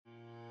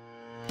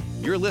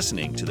You're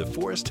listening to the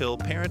Forest Hill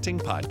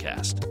Parenting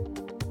Podcast.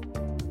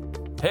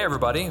 Hey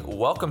everybody,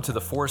 welcome to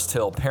the Forest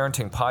Hill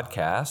Parenting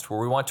Podcast,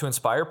 where we want to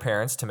inspire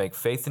parents to make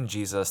faith in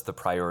Jesus the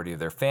priority of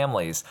their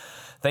families.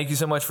 Thank you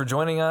so much for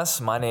joining us.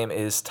 My name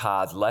is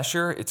Todd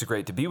Lesher. It's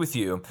great to be with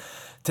you.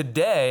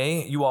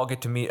 Today, you all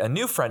get to meet a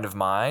new friend of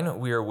mine.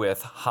 We are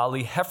with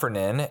Holly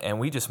Heffernan, and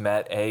we just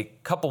met a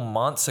couple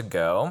months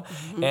ago.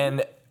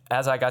 And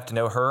as I got to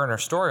know her and her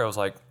story, I was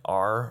like,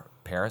 our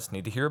parents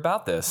need to hear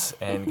about this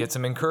and get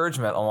some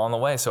encouragement along the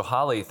way. So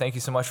Holly, thank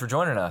you so much for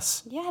joining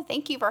us. Yeah,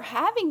 thank you for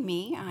having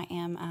me. I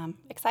am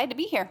excited to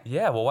be here.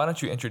 Yeah, well, why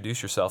don't you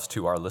introduce yourselves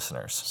to our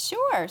listeners?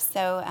 Sure.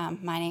 So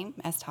my name,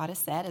 as Todd has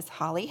said, is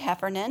Holly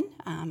Heffernan.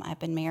 I've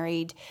been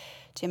married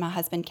to my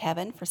husband,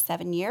 Kevin, for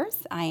 7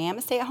 years. I am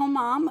a stay-at-home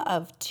mom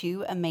of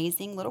two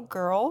amazing little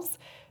girls,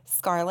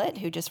 Scarlett,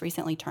 who just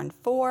recently turned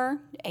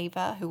 4,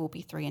 Ava, who will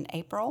be 3 in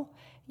April.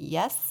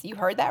 Yes, you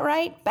heard that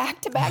right.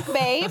 Back-to-back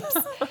babes.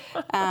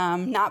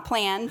 Not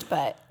planned,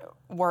 but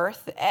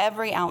worth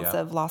every ounce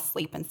of lost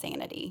sleep and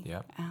sanity.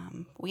 Yep.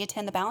 We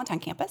attend the Ballantyne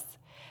campus,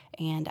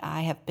 and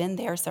I have been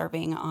there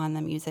serving on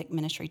the music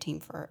ministry team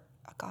for,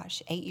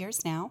 8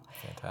 years now.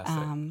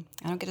 Fantastic.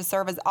 I don't get to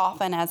serve as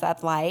often as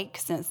I'd like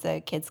since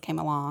the kids came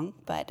along,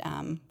 but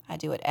I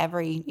do it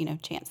every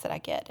chance that I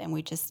get, and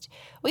we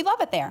love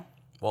it there.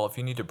 Well, if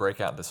you need to break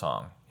out the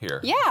song,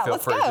 here. Yeah,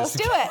 let's go. Let's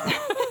do it.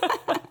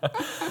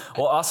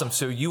 Well, awesome.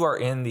 So you are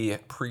in the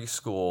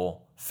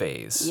preschool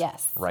phase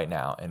right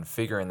now and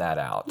figuring that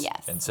out.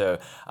 Yes. And so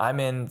I'm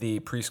in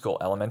the preschool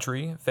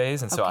elementary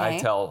phase. And so I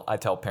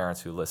tell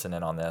parents who listen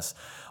in on this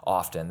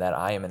often that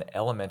I am an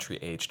elementary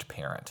aged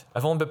parent.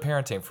 I've only been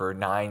parenting for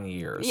 9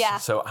 years. Yeah.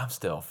 So I'm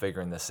still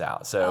figuring this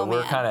out. So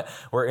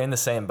we're in the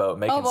same boat,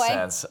 making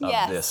sense of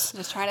this.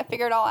 Just trying to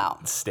figure it all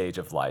out. Stage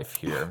of life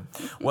here.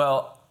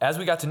 Well, as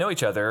we got to know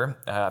each other,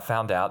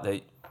 found out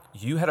that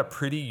you had a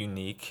pretty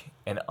unique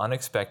and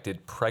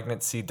unexpected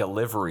pregnancy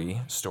delivery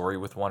story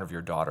with one of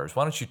your daughters.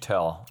 Why don't you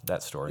tell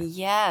that story?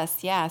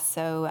 Yes, yeah.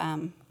 So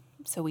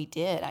I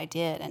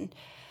did. And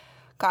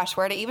gosh,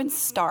 where to even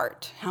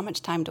start? How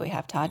much time do we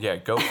have, Todd? Yeah,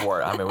 go for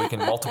it. I mean, we can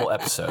multiple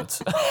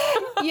episodes.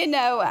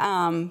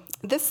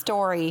 This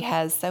story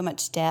has so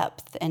much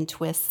depth and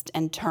twists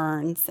and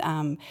turns.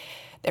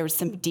 There was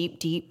some deep,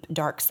 deep,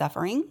 dark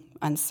suffering,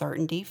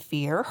 uncertainty,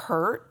 fear,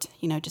 hurt,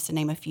 just to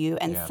name a few.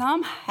 And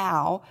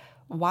somehow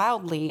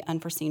wildly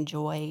unforeseen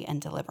joy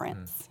and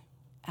deliverance.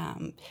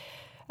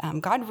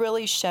 God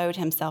really showed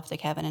himself to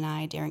Kevin and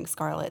I during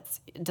Scarlett's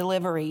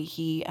delivery.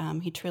 He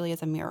truly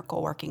is a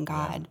miracle-working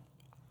God.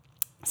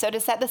 Yeah. So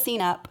to set the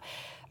scene up,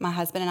 my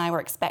husband and I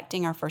were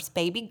expecting our first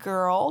baby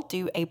girl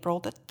due April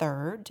the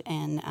 3rd,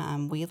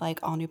 and we, like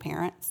all new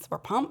parents, were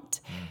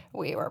pumped.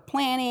 We were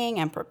planning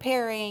and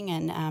preparing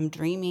and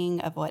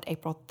dreaming of what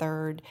April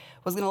 3rd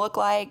was going to look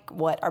like,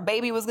 what our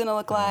baby was going to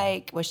look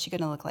like. Was she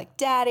going to look like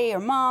daddy or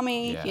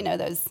mommy? Yeah.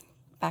 Those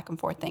back and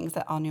forth things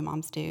that all new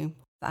moms do.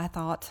 I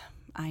thought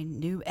I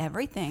knew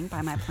everything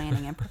by my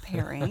planning and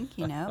preparing.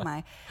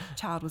 My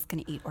child was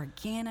going to eat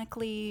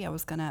organically. I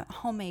was going to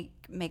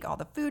make all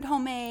the food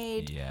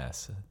homemade.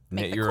 Yes.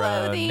 Knit your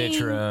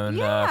own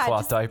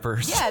cloth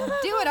diapers. Yeah,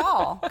 do it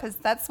all, because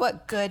that's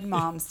what good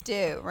moms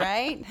do,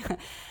 right?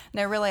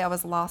 No, really, I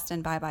was lost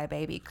in Bye Bye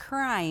Baby,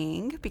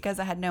 crying because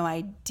I had no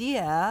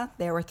idea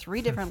there were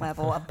 3 different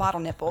levels of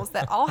bottle nipples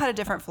that all had a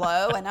different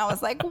flow, and I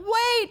was like,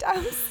 wait,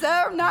 I'm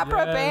so not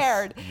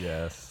prepared.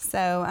 Yes.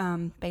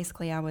 So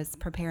basically, I was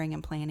preparing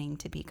and planning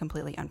to be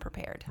completely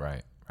unprepared.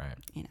 Right.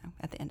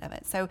 At the end of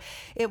it. So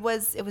it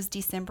was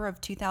December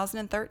of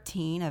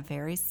 2013, a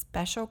very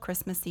special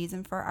Christmas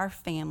season for our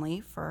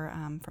family for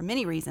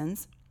many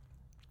reasons,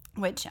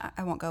 which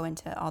I won't go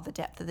into all the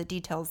depth of the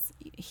details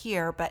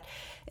here, but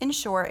in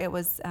short, it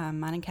was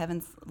mine and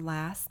Kevin's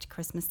last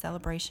Christmas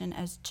celebration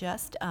as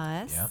just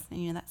us. Yep.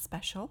 And that's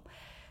special.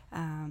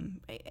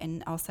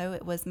 And also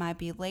it was my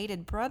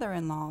belated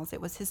brother-in-law's. It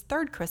was his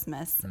 3rd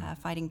Christmas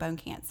fighting bone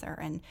cancer.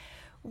 And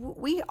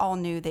we all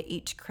knew that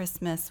each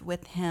Christmas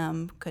with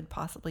him could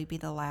possibly be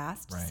the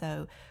last. Right.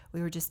 So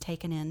we were just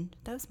taking in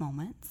those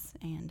moments.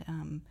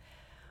 And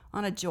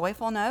on a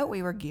joyful note,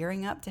 we were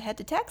gearing up to head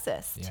to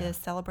Texas to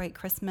celebrate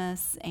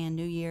Christmas and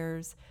New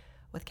Year's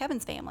with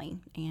Kevin's family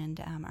and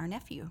our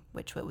nephew,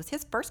 which was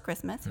his first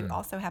Christmas, who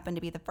also happened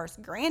to be the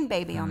first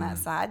grandbaby on that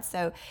side.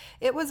 So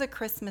it was a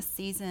Christmas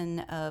season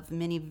of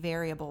many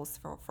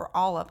variables for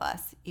all of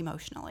us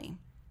emotionally.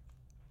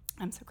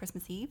 So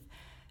Christmas Eve,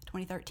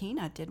 2013,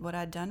 I did what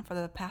I'd done for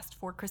the past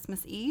 4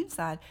 Christmas Eves.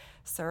 I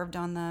served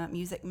on the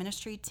music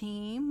ministry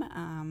team.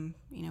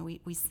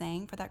 We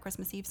sang for that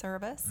Christmas Eve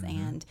service,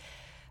 and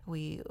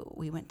we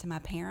went to my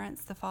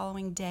parents the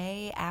following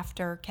day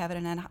after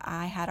Kevin and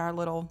I had our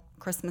little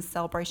Christmas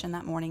celebration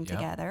that morning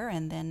together,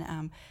 and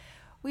then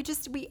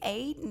we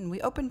ate and we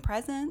opened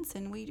presents,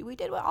 and we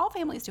did what all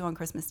families do on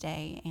Christmas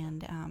Day.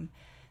 And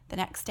the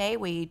next day,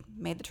 we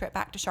made the trip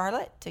back to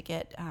Charlotte to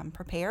get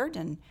prepared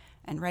and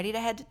ready to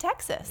head to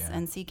Texas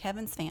and see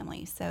Kevin's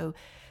family. So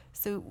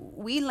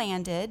we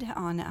landed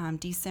on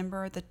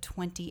December the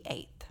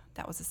 28th.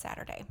 That was a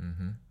Saturday.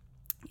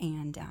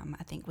 And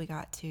I think we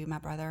got to my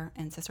brother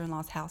and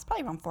sister-in-law's house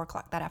probably around 4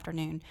 o'clock that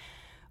afternoon.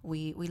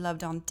 We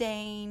loved on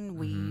Dane.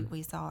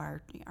 We saw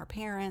our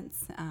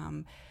parents.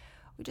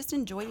 We just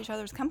enjoyed each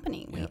other's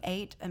company. We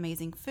ate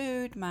amazing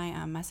food.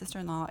 My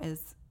sister-in-law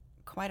is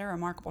quite a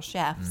remarkable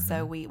chef,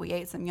 so we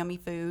ate some yummy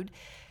food,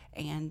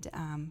 and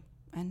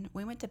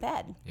we went to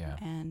bed. Yeah.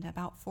 And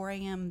about 4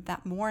 a.m.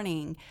 that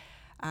morning,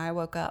 I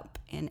woke up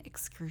in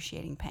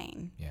excruciating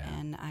pain,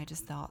 and I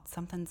just thought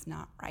something's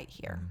not right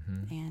here.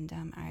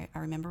 And I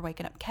remember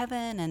waking up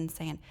Kevin and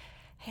saying,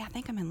 "Hey, I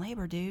think I'm in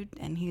labor, dude."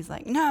 And he's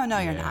like, "No,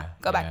 you're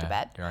not. Go back to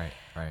bed." Right.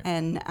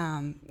 And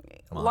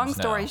Moms long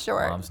story know.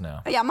 short, Moms know.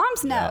 Yeah,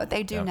 moms know. Yep.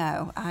 They do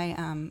know.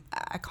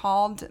 I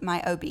called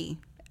my OB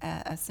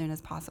as soon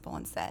as possible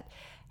and said,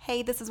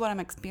 "Hey, this is what I'm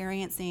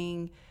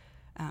experiencing.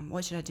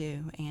 What should I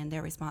do?" And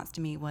their response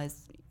to me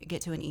was,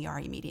 "Get to an ER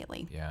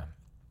immediately." Yeah.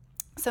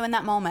 So in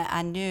that moment,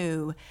 I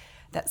knew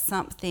that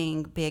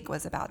something big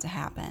was about to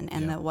happen,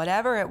 and that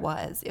whatever it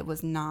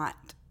was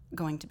not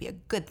going to be a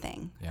good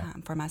thing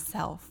for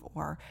myself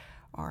or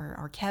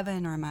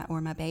Kevin or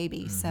my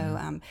baby.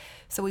 So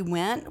we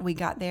went. We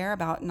got there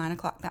about 9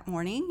 o'clock that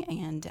morning,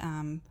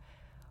 and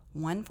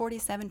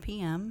 1:47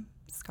 p.m.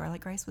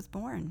 Scarlett Grace was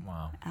born.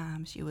 Wow.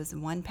 She was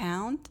 1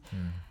 pound,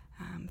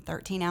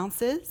 13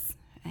 ounces,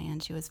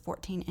 and she was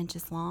 14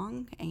 inches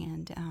long,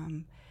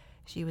 and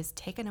she was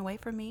taken away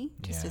from me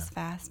just as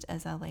fast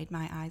as I laid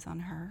my eyes on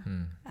her.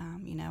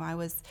 I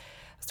was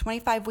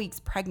 25 weeks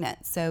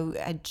pregnant, so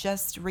I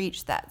just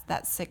reached that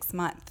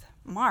 6-month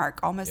mark,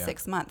 almost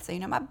 6 months. So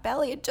my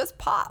belly had just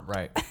popped.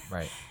 Right.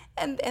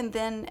 and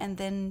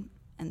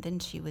then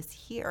she was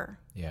here.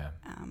 Yeah.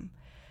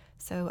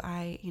 So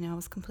I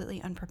was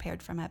completely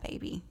unprepared for my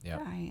baby.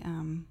 Yep.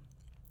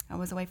 I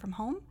was away from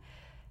home,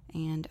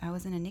 and I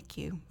was in a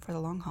NICU for the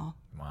long haul.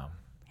 Wow.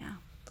 Yeah.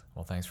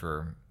 Well, thanks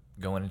for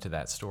going into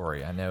that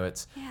story. I know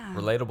it's Yeah.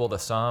 relatable to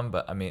some,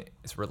 but I mean,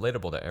 it's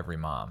relatable to every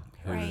mom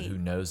Right. who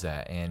knows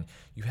that. And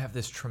you have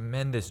this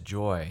tremendous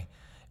joy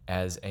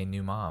as a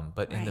new mom,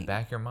 but in the Right.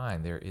 back of your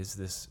mind, there is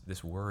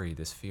this worry,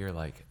 this fear,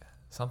 like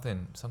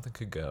something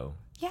could go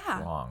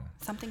wrong.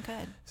 Something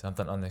could.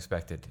 Something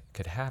unexpected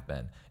could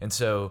happen. And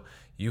so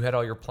you had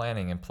all your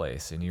planning in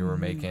place, and you were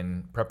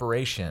making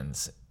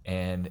preparations,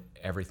 and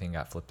everything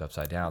got flipped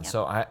upside down. Yep.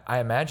 So I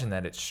imagine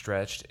that it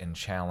stretched and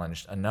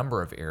challenged a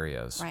number of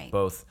areas, Right.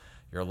 both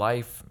your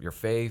life, your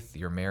faith,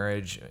 your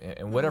marriage,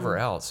 and whatever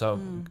else. So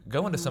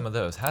go into some of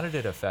those. How did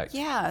it affect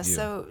you?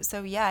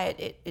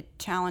 It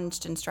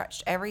challenged and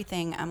stretched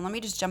everything. Let me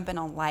just jump in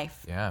on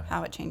life. Yeah.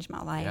 How it changed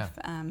my life.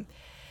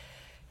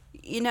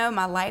 Yeah.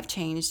 My life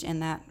changed in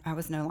that I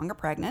was no longer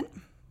pregnant.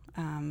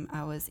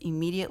 I was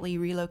immediately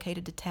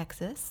relocated to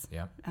Texas.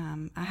 Yeah.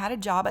 I had a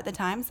job at the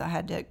time, so I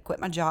had to quit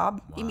my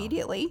job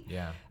immediately.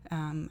 Yeah.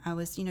 I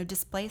was,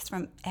 displaced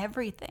from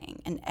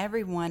everything and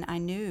everyone I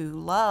knew,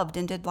 loved,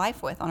 and did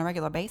life with on a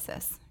regular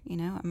basis,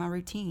 my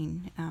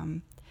routine.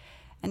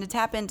 And to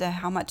tap into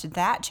how much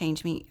that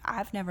changed me,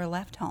 I've never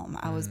left home.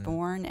 I was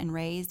born and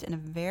raised in a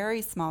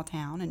very small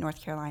town in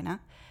North Carolina,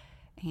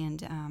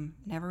 and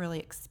never really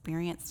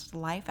experienced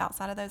life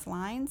outside of those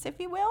lines, if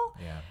you will,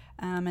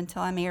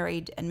 until I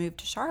married and moved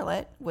to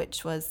Charlotte,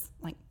 which was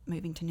like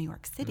moving to New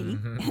York City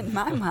in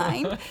my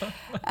mind.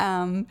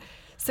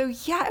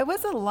 It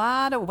was a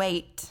lot of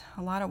weight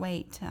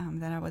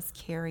that I was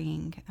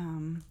carrying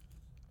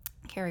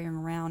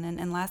around.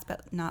 And last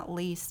but not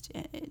least,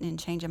 in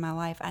changing my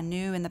life, I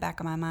knew in the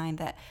back of my mind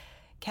that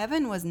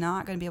Kevin was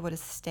not going to be able to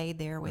stay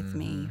there with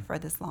me for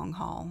this long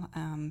haul.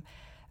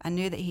 I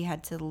knew that he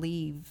had to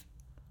leave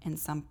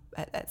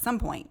at some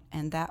point,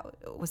 and that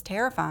was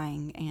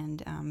terrifying.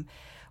 And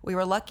we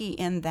were lucky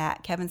in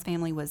that Kevin's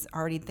family was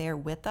already there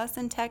with us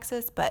in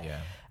Texas. But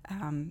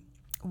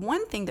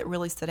one thing that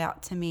really stood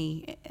out to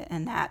me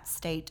in that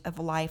state of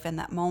life and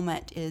that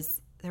moment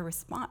is the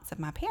response of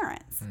my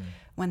parents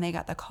when they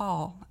got the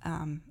call.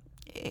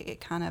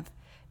 It kind of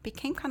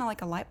became kind of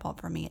like a light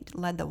bulb for me. It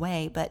led the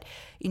way. But,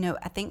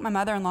 I think my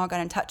mother-in-law got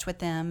in touch with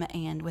them,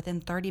 and within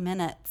 30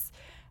 minutes,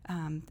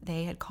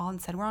 they had called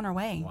and said, "We're on our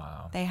way."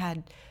 Wow. They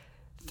had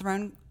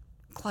thrown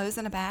clothes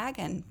in a bag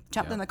and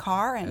jumped in the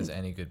car. And as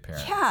any good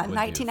parent. Yeah, would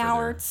do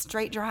 19-hour for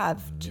straight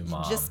drive their new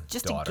mom,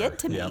 just daughter. to get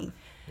to me.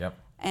 Yep.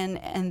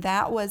 And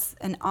that was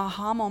an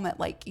aha moment,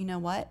 like, you know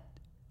what?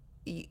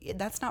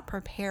 That's not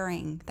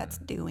preparing, that's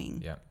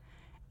doing. Yep.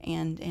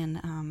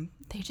 And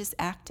they just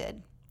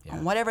acted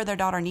on whatever their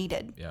daughter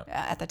needed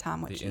at the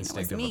time, which The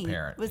instinct was me. of a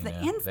parent. It was the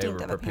instinct they were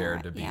of a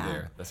prepared parent. to be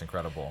there. That's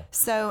incredible.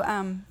 So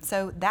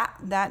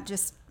that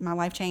just, my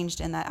life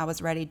changed, and that I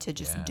was ready to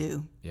just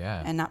do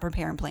and not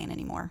prepare and plan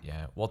anymore.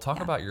 Yeah. Well, talk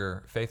about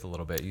your faith a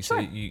little bit. You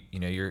say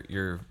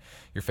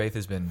your faith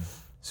has been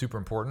super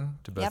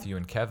important to both you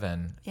and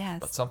Kevin.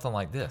 Yes. But something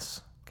like this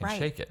can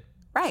shake it.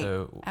 Right.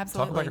 So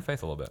Absolutely. talk about your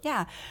faith a little bit.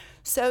 Yeah.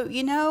 So,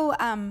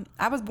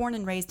 I was born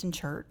and raised in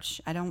church.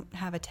 I don't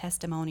have a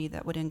testimony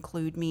that would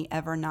include me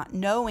ever not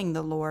knowing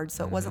the Lord.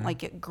 So it wasn't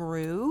like it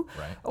grew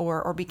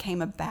or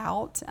became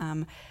about.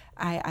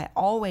 I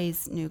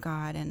always knew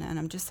God, and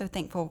I'm just so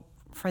thankful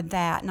for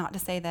that, not to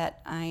say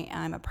that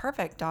I'm a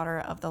perfect daughter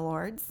of the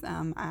Lord's.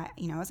 I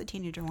was a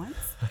teenager once,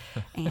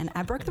 and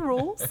I broke the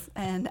rules,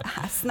 and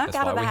I snuck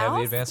out of the house. That's why we have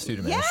the advanced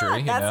student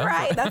ministry.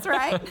 That's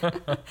right.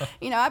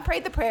 I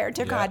prayed the prayer,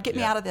 dear God, get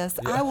me out of this.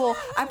 Yeah.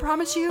 I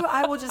promise you,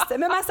 I will just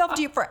submit myself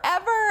to you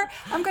forever.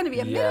 I'm going to be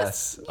a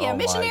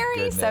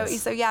missionary.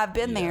 So I've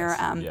been there.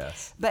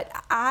 But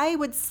I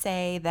would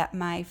say that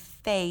my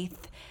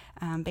faith,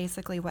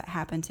 basically what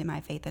happened to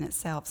my faith in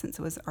itself, since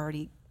it was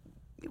already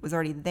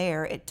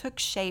there, it took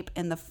shape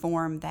in the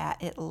form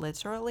that it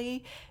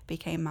literally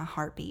became my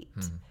heartbeat.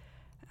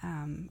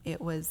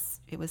 It was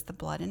the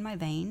blood in my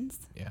veins,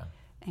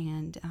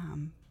 and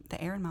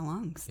the air in my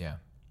lungs.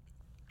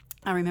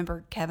 I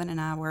remember Kevin and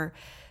I were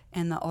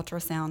in the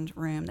ultrasound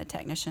room. The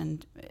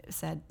technician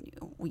said,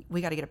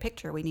 we got to get a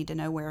picture. We need to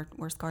know where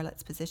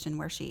Scarlett's position,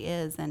 where she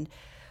is. And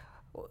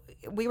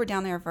we were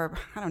down there for,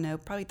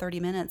 probably 30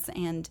 minutes,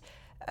 and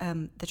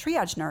the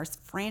triage nurse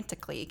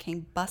frantically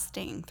came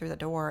busting through the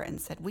door and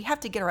said, we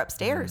have to get her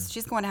upstairs.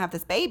 She's going to have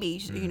this baby.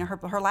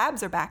 Her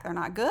labs are back. They're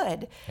not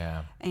good.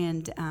 Yeah.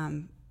 And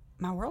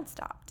my world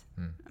stopped.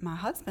 My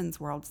husband's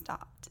world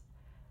stopped.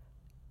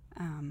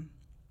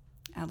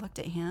 I looked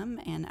at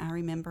him, and I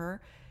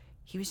remember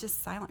he was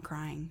just silent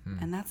crying.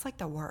 And that's like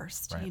the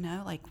worst, right.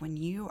 Like when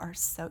you are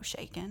so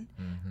shaken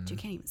that you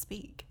can't even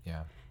speak.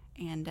 Yeah.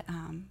 And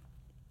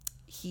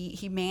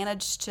he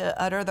managed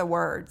to utter the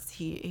words.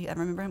 I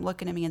remember him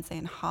looking at me and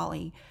saying,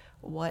 Holly,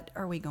 what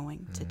are we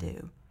going to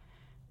do?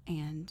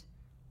 And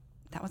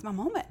that was my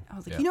moment. I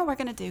was like, you know what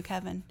we're going to do,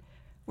 Kevin?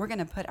 We're going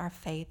to put our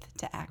faith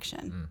to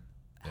action.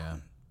 Yeah.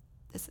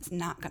 This is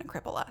not going to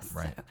cripple us.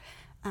 Right.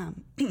 So,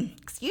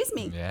 excuse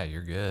me. Yeah,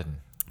 you're good.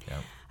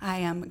 Yep.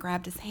 I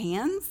grabbed his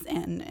hands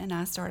and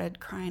I started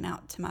crying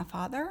out to my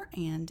Father.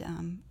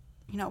 And,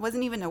 it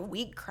wasn't even a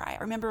weak cry.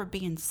 I remember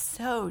being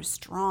so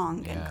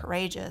strong and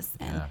courageous.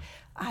 And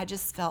I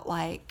just felt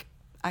like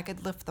I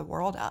could lift the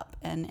world up.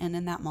 And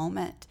in that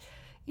moment,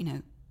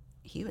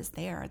 he was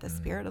there. The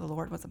Spirit of the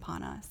Lord was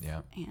upon us.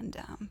 Yeah. And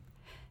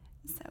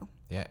so.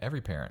 Yeah,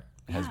 every parent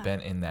has been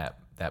in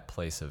that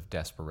place of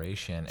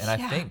desperation. And I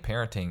think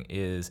parenting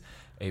is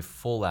a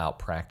full-out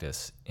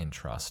practice in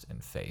trust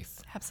and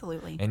faith.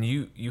 Absolutely. And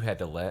you had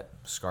to let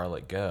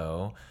Scarlett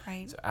go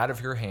out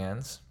of your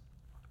hands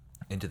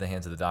into the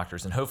hands of the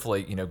doctors. And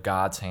hopefully,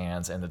 God's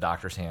hands and the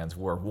doctor's hands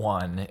were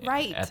one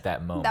at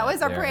that moment. That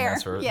was our prayer.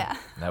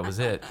 That was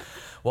it.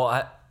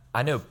 Well,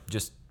 I know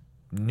just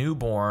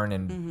newborn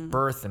and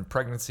birth and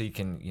pregnancy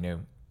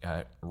can,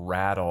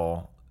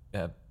 rattle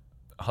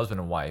husband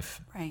and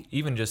wife. Right.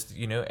 Even just,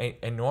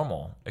 a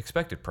normal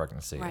expected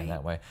pregnancy in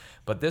that way.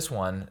 But this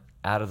one,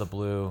 out of the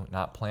blue,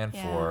 not planned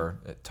for.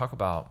 Talk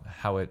about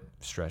how it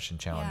stretched and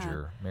challenged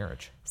your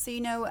marriage.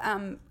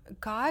 So,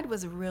 God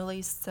was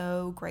really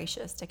so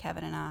gracious to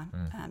Kevin and I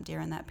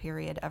during that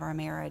period of our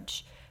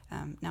marriage.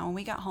 Now, when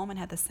we got home and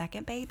had the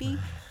second baby,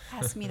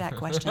 ask me that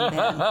question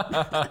then.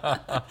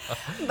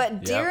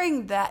 But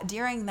during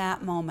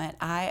that moment,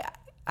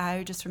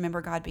 I just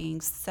remember God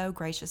being so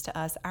gracious to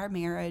us. Our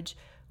marriage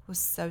was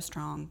so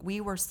strong. We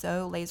were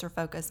so laser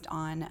focused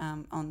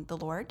on the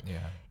Lord,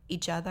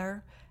 each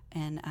other,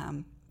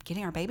 and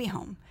getting our baby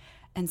home.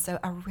 And so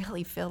I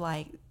really feel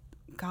like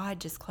God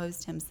just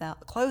clothed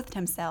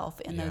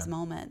himself in those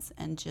moments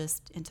and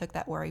took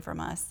that worry from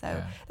us.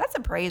 So that's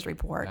a praise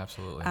report.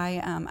 Absolutely.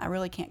 I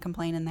really can't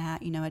complain in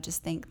that. I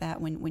just think that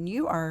when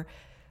you are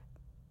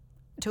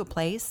to a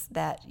place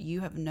that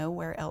you have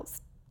nowhere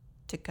else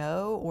to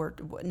go or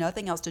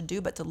nothing else to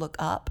do but to look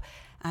up,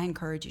 I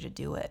encourage you to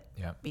do it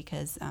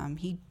because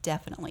he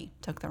definitely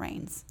took the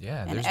reins.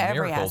 Yeah, there's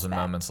miracles and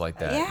moments like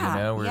that.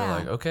 Where you're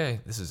like, okay,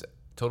 this is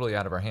totally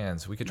out of our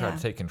hands. We could try to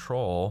take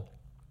control,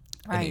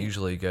 and it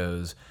usually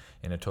goes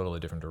in a totally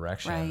different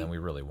direction than we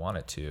really want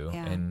it to.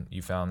 Yeah. And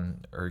you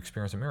found or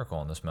experienced a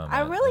miracle in this moment.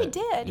 I really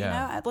did.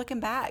 Looking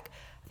back,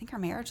 I think our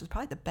marriage was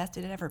probably the best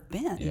it had ever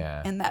been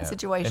in that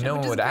situation. And no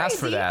one would ask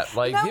for that.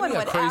 Like, give me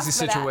a crazy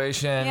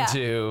situation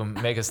to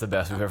make us the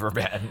best we've ever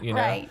been.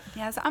 Right.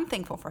 Yeah, so I'm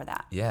thankful for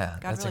that. Yeah,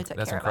 God really took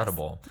that's care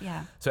incredible. Of us.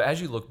 Yeah. So as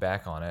you look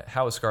back on it,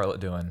 how is Scarlett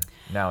doing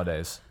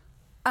nowadays?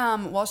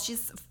 Well,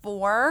 she's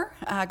 4,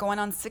 going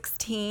on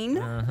 16.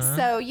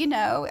 So, if you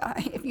know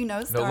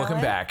Scarlett. No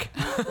looking back.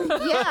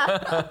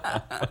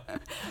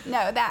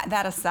 No,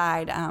 that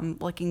aside,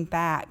 looking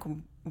back,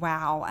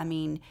 wow. I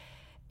mean,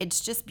 it's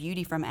just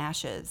beauty from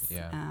ashes.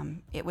 Yeah.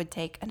 It would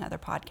take another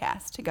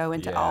podcast to go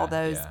into all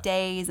those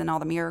days and all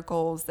the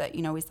miracles that,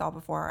 we saw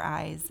before our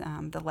eyes,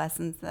 the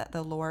lessons that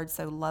the Lord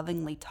so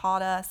lovingly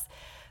taught us.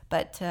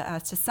 But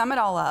to sum it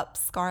all up,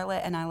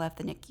 Scarlett and I left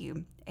the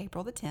NICU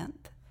April the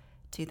 10th.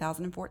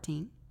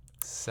 2014.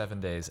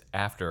 7 days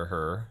after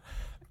her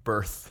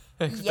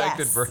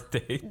expected birth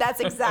date.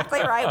 That's exactly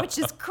right, which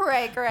is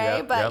cray.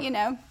 But,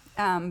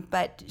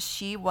 but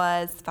she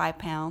was 5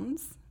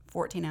 pounds,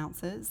 14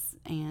 ounces,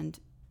 and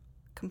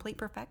complete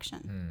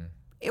perfection.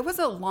 it was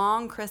a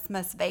long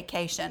Christmas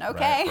vacation,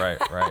 okay?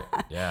 Right.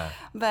 Yeah.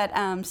 But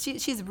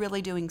she's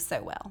really doing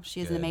so well.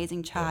 She's an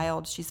amazing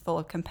child. She's full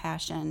of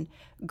compassion,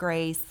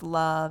 grace,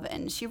 love,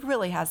 and she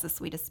really has the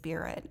sweetest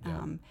spirit.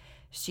 Yeah.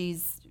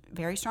 She's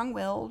very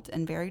strong-willed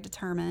and very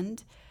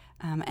determined,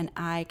 and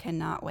I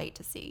cannot wait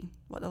to see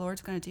what the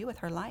Lord's going to do with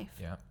her life.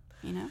 Yeah.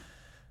 You know?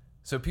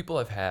 So people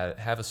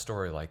have a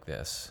story like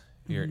this.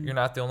 You're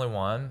not the only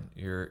one.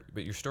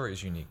 But your story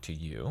is unique to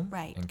you,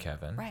 Right. and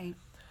Kevin, Right.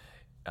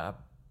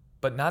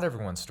 But not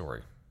everyone's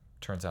story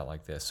turns out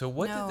like this. So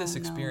what did this No.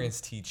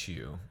 experience teach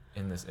you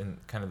in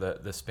kind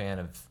of the span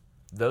of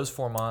those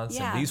 4 months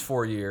Yeah. and these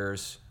 4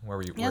 years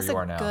where you That's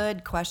are now? a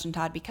good question,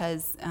 Todd,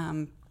 because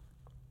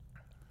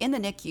in the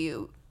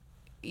NICU,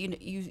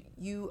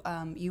 you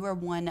are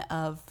one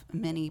of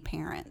many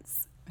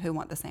parents who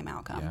want the same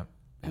outcome. Yep.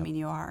 I mean,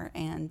 you are,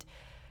 and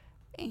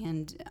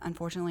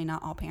unfortunately,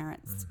 not all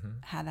parents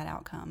have that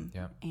outcome.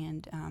 Yep.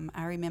 And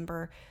I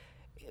remember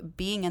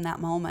being in that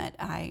moment.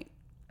 I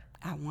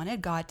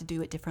wanted God to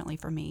do it differently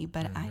for me,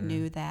 but I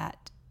knew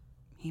that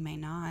He may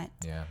not.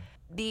 Yeah.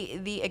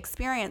 The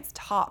experience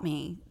taught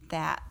me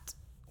that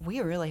we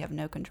really have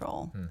no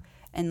control,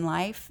 and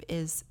life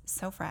is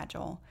so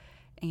fragile.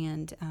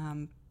 And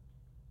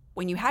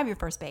when you have your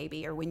first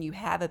baby, or when you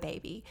have a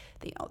baby,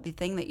 the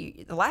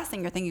last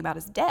thing you're thinking about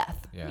is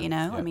death. Yeah. You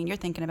know, Yeah. I mean, you're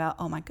thinking about,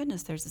 oh my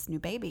goodness, there's this new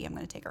baby. I'm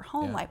going to take her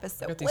home. Yeah. Life is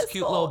so Got blissful. these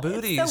cute little It's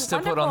booties so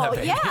to put on that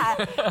baby.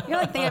 Yeah, you're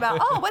like thinking about,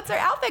 oh, what's her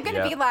outfit going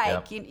to be Yep,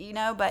 like? yep. You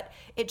know, but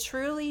it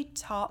truly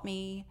taught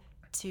me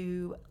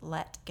to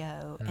let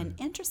go. And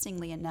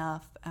interestingly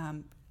enough,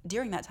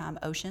 during that time,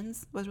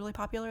 Oceans was really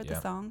popular, the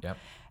Yep, song. yep.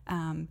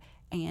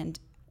 And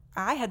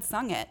I had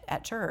sung it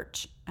at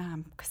church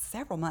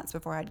several months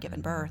before I'd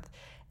given birth.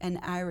 And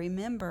I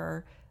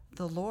remember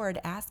the Lord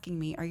asking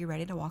me, are you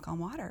ready to walk on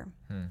water?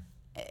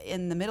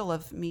 In the middle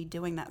of me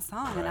doing that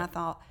song. And I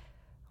thought,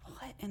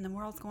 what in the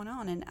world's going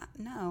on? And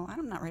no,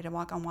 I'm not ready to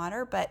walk on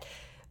water. But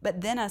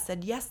then I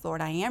said, yes,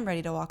 Lord, I am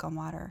ready to walk on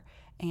water.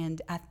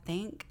 And I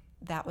think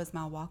that was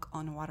my walk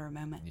on water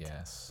moment.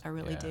 Yes. I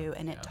really Yeah, do.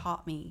 And it yeah.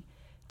 taught me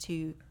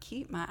to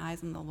keep my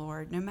eyes on the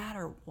Lord no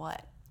matter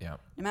what. Yeah.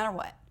 No matter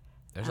what.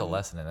 There's a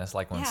lesson in this,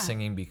 like when yeah.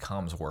 singing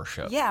becomes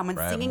worship. Yeah, when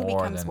right? singing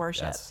More becomes than-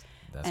 worship.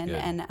 That's and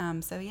good.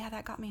 and so yeah,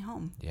 that got me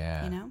home.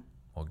 Yeah. You know?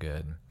 Well,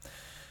 good.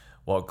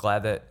 Well,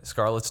 glad that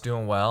Scarlett's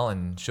doing well,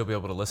 and she'll be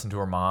able to listen to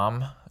her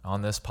mom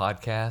on this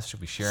podcast. She'll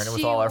be sharing it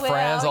with She all our will.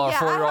 friends, all our Yeah,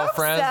 I 4-year-old hope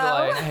friends. so.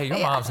 Be like, hey, your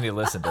moms need to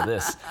listen to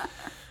this.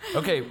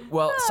 Okay,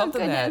 well, something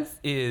goodness.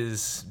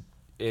 that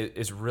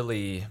is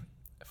really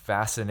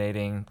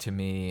fascinating to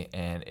me,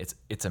 and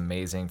it's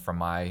amazing from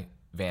my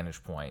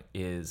vantage point,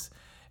 is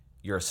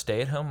you're a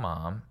stay-at-home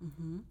mom,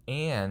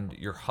 and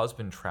your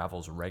husband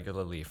travels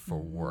regularly for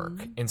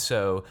work. And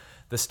so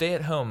the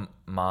stay-at-home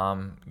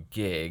mom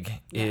gig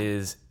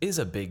is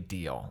a big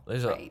deal.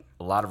 There's Right.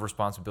 a lot of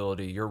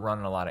responsibility. You're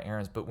running a lot of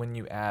errands, but when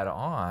you add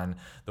on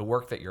the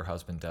work that your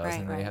husband does, Right,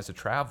 and then he right. has to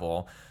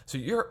travel, so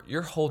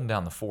you're holding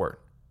down the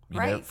fort,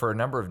 you know, Right. for a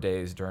number of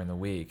days during the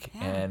week,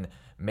 Yeah. and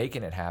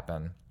making it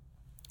happen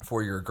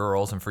for your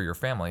girls and for your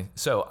family.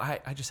 So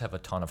I just have a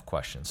ton of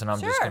questions, and I'm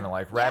just Sure. going to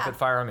like rapid Yeah.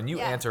 fire them, and you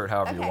Yeah. answer it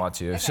however you Okay. want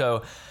to. Okay.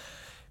 So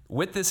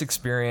with this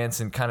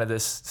experience and kind of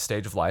this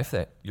stage of life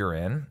that you're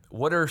in,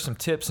 what are some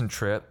tips and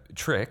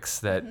tricks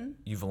that Mm-hmm.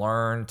 you've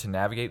learned to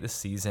navigate the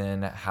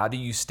season? How do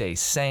you stay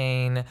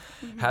sane?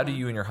 How do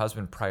you and your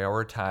husband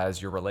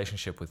prioritize your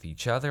relationship with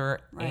each other?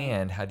 Right.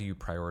 And how do you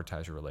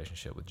prioritize your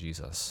relationship with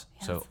Jesus?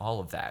 So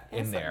all of that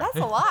in there. That's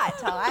a lot,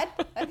 Todd.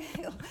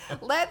 Okay.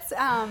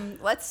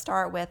 Let's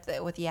start with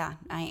I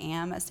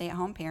am a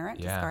stay-at-home parent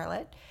to Yeah.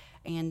 Scarlett,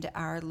 and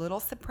our little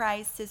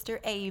surprise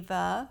sister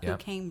Ava, who Yep.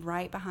 came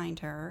right behind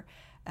her.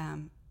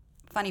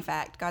 Funny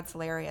fact, God's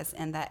hilarious,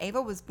 and that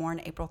Ava was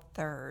born April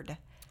 3rd,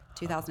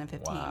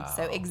 2015. Wow.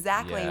 So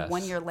exactly Yes.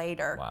 1 year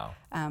later, Wow.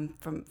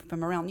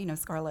 from around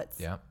Scarlett's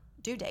Yep.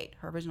 due date,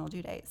 her original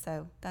due date.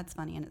 So that's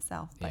funny in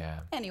itself. But Yeah.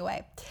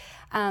 anyway,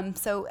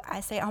 so I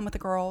stay at home with the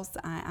girls.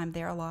 I'm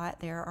there a lot.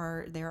 There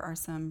are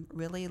some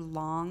really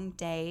long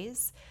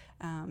days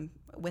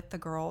with the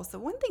girls. The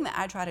one thing that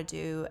I try to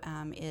do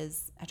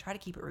is I try to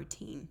keep it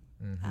routine,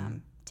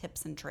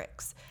 tips and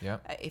tricks,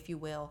 Yep. if you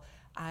will.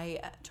 I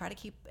try to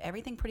keep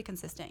everything pretty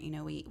consistent.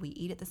 We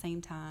eat at the same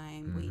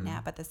time. We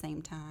nap at the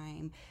same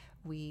time.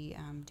 We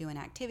do an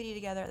activity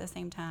together at the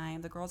same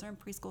time. The girls are in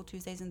preschool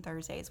Tuesdays and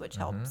Thursdays, which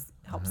helps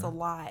a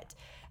lot.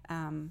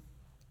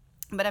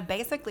 But I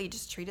basically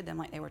just treated them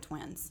like they were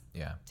twins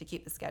Yeah. to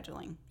keep the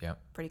scheduling Yep.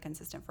 pretty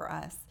consistent for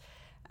us.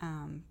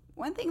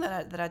 One thing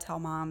that I tell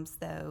moms,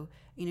 though,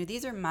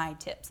 these are my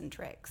tips and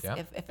tricks. Yep,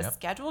 If a yep.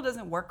 schedule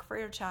doesn't work for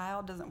your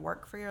child, doesn't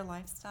work for your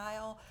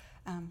lifestyle,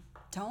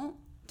 don't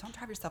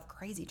drive yourself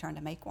crazy trying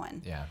to make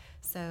one. Yeah.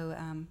 So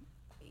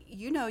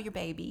you know your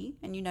baby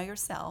and you know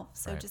yourself.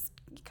 So Right. just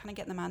kind of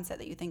get in the mindset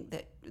that you think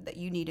that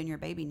you need and your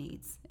baby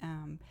needs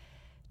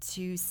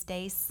to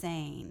stay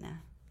sane.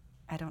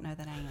 I don't know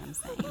that I am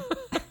sane.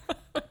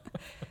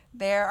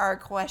 There are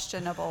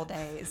questionable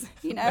days,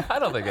 I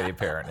don't think any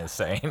parent is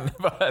sane,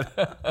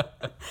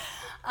 but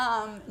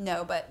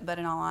No, but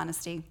in all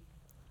honesty,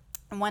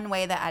 one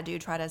way that I do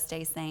try to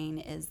stay sane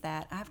is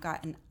that I've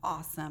got an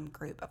awesome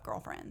group of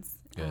girlfriends.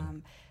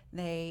 Good.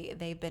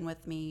 They've been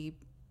with me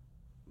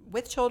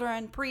with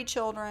children,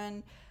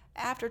 pre-children,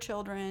 after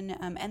children,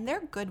 and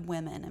they're good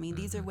women. I mean,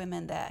 these are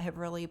women that have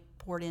really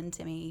poured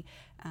into me,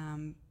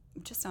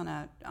 just on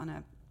a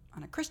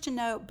Christian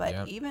note,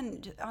 but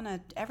even on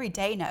a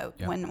everyday note.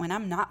 When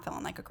I'm not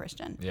feeling like a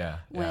Christian.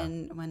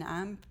 When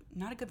I'm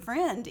not a good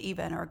friend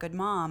even, or a good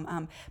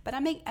mom. But I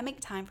make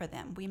time for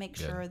them. We make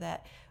sure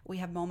that we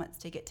have moments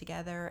to get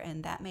together,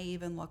 and that may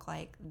even look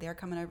like they're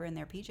coming over in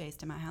their PJs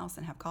to my house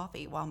and have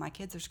coffee while my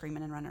kids are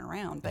screaming and running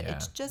around. But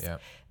it's just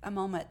a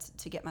moment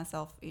to get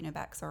myself,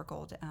 back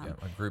circled.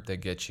 A group that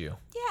gets you.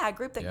 Yeah, a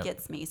group that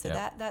gets me. So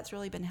that's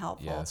really been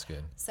helpful. Yeah, that's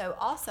good. So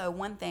also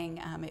one thing,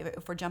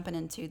 if we're jumping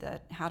into the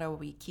how do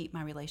we keep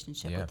my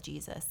relationship with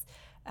Jesus,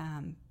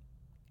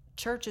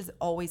 church has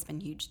always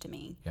been huge to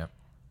me. Yep.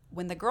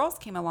 When the girls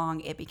came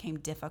along, it became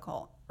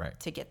difficult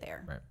to get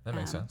there. Right. That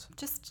makes sense.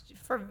 Just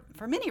for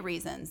many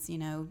reasons,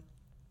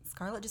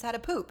 Scarlett just had a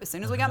poop. As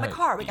soon as we got in the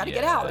car, we got to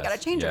get out. We got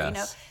to change her,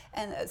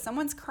 And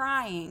someone's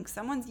crying,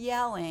 someone's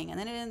yelling, and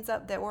then it ends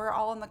up that we're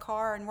all in the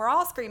car and we're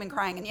all screaming,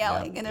 crying, and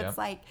yelling. And it's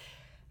like,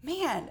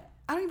 man,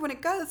 I don't even want to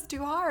go. It's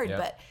too hard.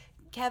 But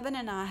Kevin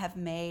and I have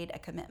made a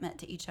commitment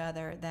to each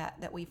other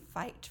that we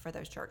fight for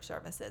those church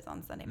services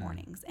on Sunday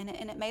mornings. And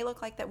it may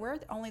look like that we're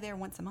only there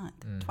once a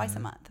month, twice a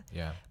month.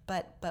 Yeah.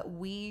 But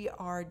we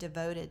are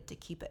devoted to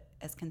keep it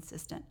as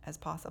consistent as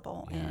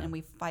possible. And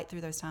we fight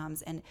through those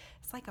times. And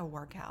it's like a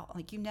workout.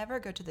 Like, you never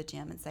go to the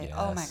gym and say,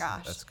 oh my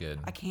gosh, that's good.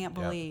 I can't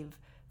believe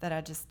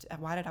that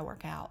why did I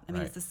work out? I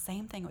mean, it's the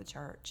same thing with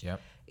church.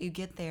 You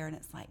get there and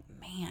it's like,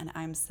 man,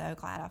 I'm so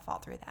glad I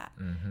fought through that,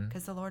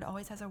 because the Lord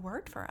always has a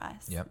word for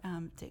us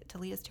to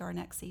lead us to our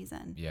next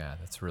season. Yeah,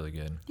 that's really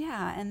good.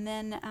 Yeah, and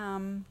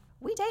then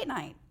we date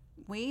night.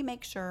 We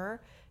make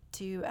sure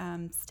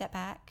to step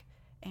back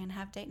and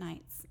have date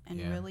nights and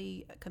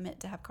really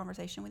commit to have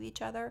conversation with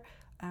each other.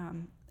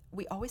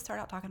 We always start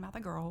out talking about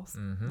the girls,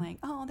 like,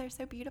 oh, they're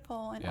so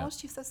beautiful, and oh,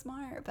 she's so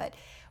smart. But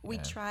we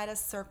try to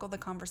circle the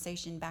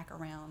conversation back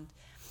around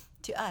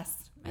to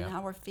us and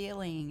how we're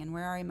feeling and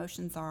where our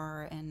emotions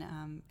are, and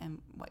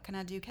what can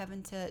I do,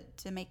 Kevin,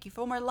 to make you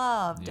feel more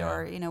loved,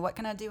 or what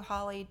can I do,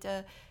 Holly,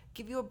 to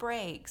give you a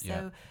break.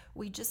 So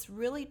we just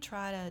really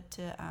try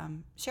to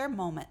share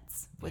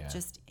moments with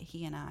just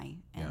he and I,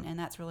 and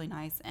that's really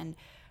nice. And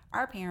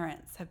our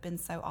parents have been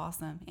so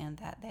awesome in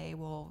that they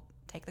will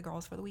take the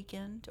girls for the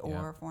weekend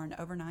or for an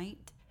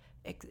overnight,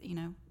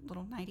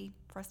 little nighty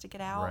for us to get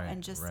out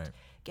and just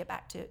get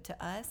back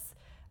to us.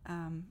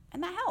 And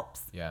that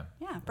helps. Yeah.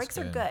 Breaks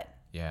are good.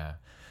 Yeah.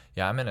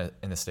 I'm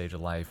in a stage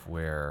of life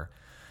where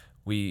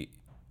we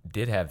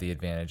did have the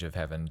advantage of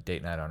having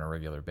date night on a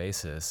regular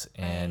basis,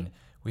 and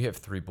we have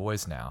 3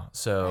 boys now.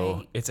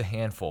 So it's a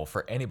handful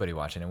for anybody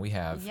watching, and we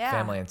have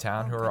family in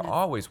town who are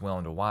always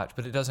willing to watch,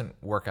 but it doesn't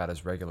work out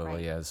as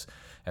regularly as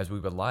we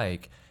would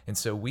like. And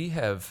so we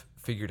have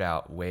figured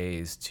out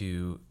ways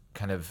to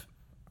kind of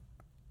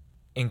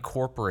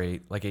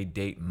incorporate like a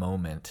date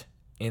moment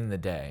in the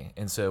day.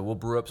 And so we'll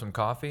brew up some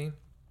coffee,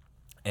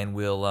 and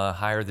we'll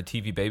hire the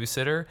TV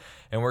babysitter,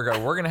 and we're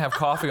going to have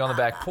coffee on the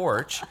back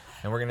porch,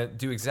 and we're going to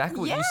do exactly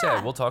what you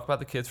said. We'll talk about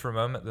the kids for a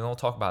moment, then we'll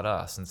talk about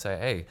us and say,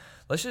 hey,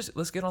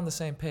 let's get on the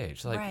same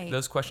page. Like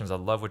those questions, I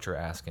love what you're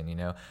asking.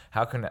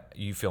 How can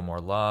you feel more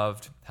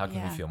loved? How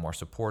can you feel more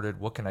supported?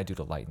 What can I do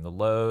to lighten the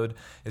load?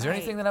 Is there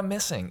anything that I'm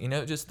missing?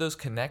 Just those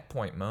connect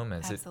point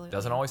moments. Absolutely. It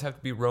doesn't always have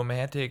to be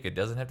romantic. It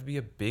doesn't have to be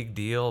a big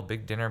deal,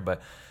 big dinner,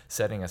 but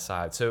setting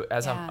aside. So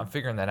as I'm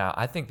figuring that out,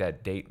 I think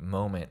that date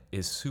moment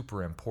is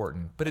super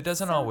important, but it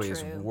doesn't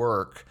always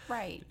work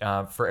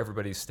for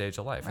everybody's stage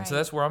of life. And so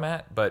that's where I'm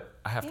at, but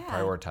I have to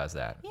prioritize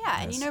that.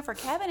 Yeah, and for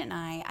Kevin and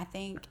I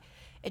think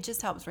it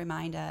just helps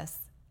remind us,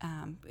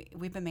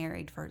 we've been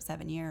married for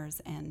 7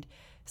 years, and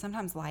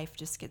sometimes life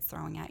just gets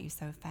throwing at you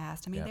so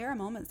fast. I mean, there are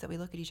moments that we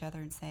look at each other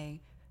and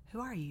say, who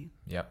are you?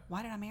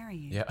 Why did I marry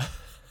you?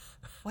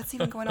 What's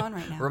even going on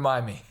right now?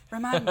 Remind me.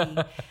 And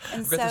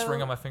I've got this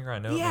ring on my finger. I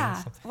know it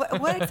means something.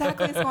 What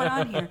exactly is going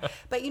on here?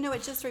 But,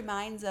 it just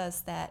reminds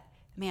us that,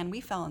 man,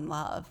 we fell in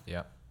love.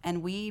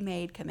 And we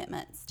made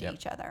commitments to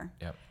each other.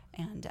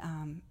 And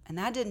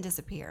that didn't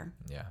disappear.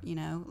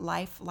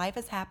 Life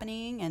is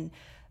happening, and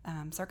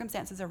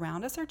circumstances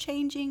around us are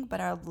changing, but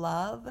our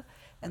love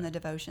and the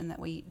devotion that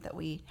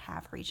we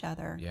have for each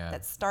other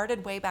that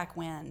started way back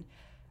when,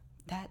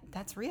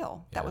 that's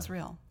real. That was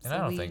real. And I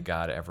don't think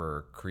God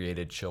ever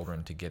created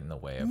children to get in the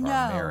way of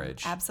our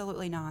marriage.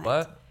 Absolutely not.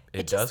 But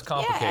it does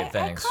complicate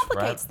things. It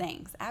complicates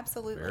things.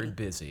 Absolutely. Very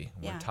busy.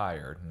 We're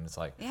tired, and it's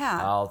like,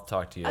 I'll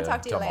talk to you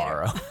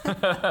tomorrow.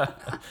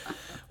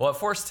 Well, at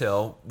Forest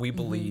Hill, we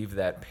believe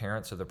that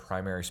parents are the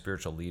primary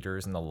spiritual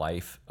leaders in the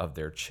life of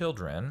their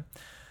children.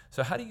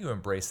 So how do you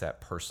embrace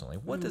that personally?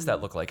 What does that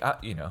look like?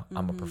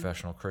 I'm a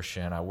professional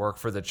Christian. I work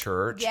for the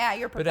church. Yeah,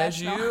 you're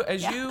professional. But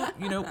as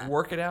you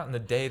work it out in the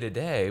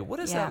day-to-day, what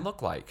does that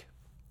look like?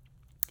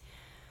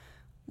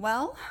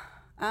 Well,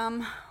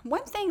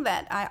 One thing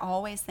that I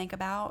always think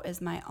about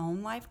is my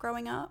own life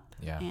growing up,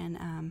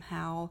 and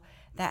how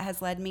that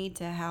has led me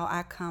to how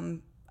I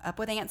come up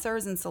with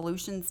answers and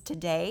solutions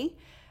today.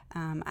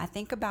 I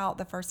think about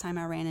the first time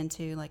I ran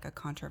into like a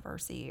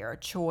controversy or a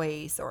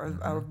choice or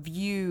a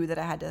view that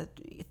I had to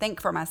think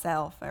for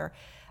myself, or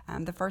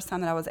the first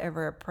time that I was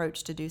ever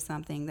approached to do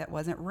something that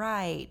wasn't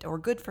right or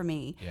good for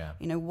me.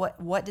 You know,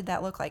 what did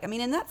that look like? I mean,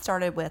 and that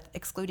started with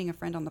excluding a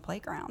friend on the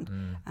playground,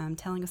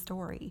 telling a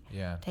story,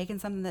 taking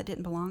something that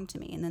didn't belong to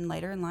me. And then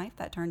later in life,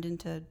 that turned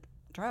into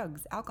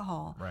drugs,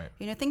 alcohol,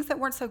 you know, things that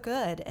weren't so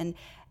good. And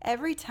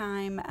every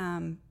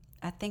time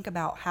I think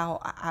about how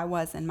I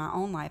was in my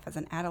own life as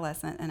an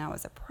adolescent and I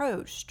was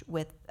approached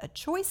with a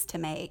choice to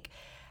make,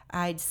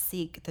 I'd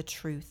seek the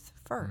truth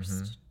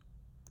first.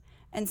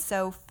 And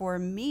so for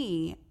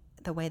me,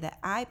 the way that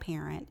I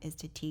parent is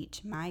to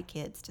teach my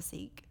kids to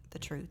seek the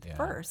truth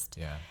first.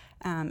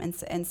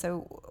 And so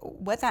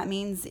what that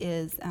means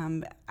is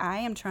I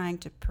am trying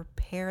to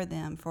prepare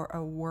them for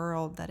a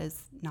world that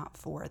is not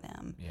for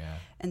them.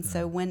 And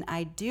so when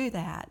I do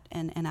that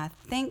and I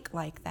think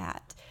like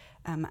that,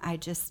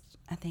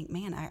 I think,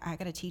 man, I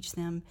got to teach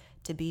them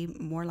to be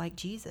more like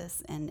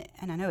Jesus. And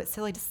I know it's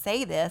silly to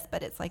say this,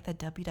 but it's like the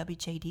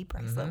WWJD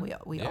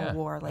bracelet we all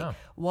wore. Like,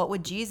 what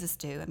would Jesus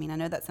do? I mean, I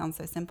know that sounds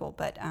so simple,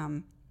 but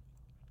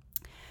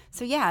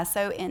so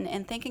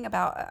in thinking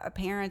about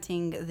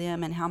parenting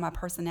them and how my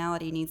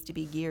personality needs to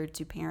be geared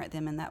to parent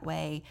them in that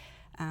way,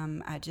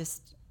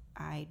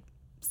 I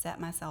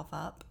set myself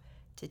up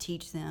to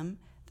teach them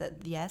that,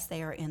 yes,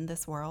 they are in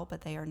this world,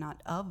 but they are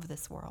not of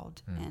this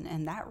world.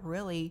 And that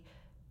really,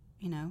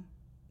 you know,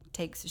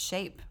 takes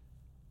shape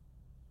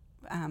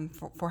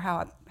for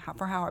how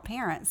I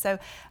parent. So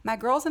my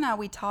girls and I,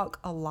 we talk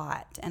a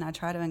lot, and I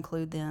try to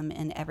include them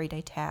in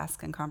everyday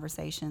tasks and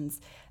conversations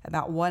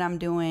about what I'm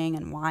doing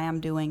and why I'm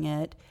doing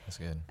it. That's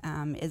good.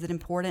 Is it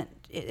important?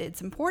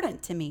 It's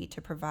important to me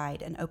to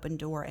provide an open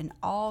door in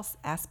all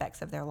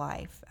aspects of their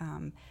life,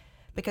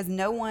 because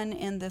no one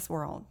in this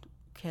world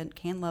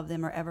can love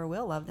them or ever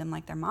will love them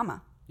like their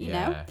mama. You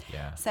know?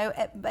 So,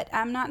 but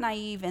I'm not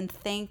naive in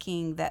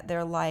thinking that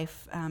their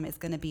life is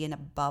going to be in a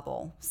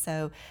bubble.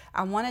 So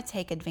I want to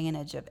take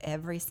advantage of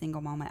every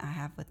single moment I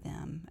have with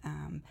them.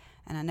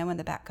 And I know in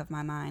the back of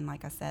my mind,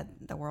 like I said,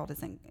 the world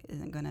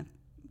isn't going to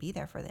be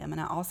there for them.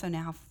 And I also know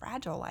how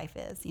fragile life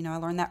is. You know, I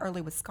learned that early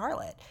with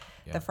Scarlett.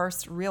 The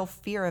first real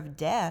fear of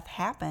death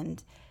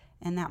happened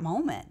in that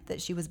moment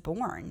that she was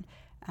born.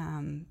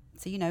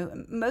 So, you know,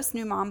 most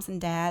new moms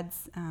and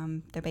dads,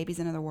 their baby's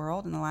into the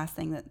world, and the last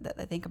thing that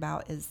they think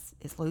about is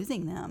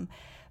losing them.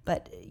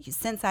 But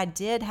since I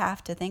did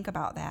have to think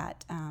about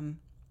that,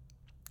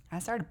 I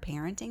started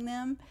parenting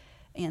them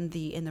in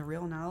the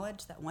real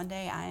knowledge that one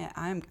day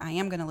I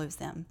am going to lose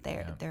them.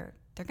 They're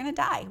going to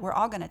die. We're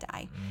all going to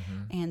die.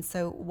 And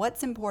so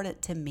what's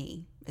important to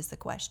me is the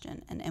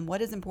question. And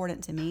what is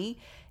important to me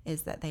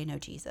is that they know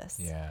Jesus.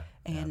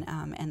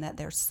 And that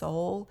their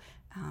soul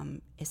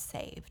is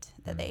saved,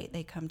 that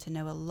they come to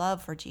know a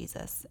love for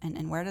Jesus.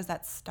 And where does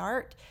that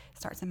start? It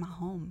starts in my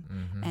home.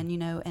 And, you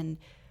know, and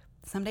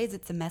some days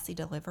it's a messy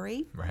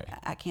delivery.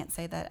 I can't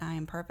say that I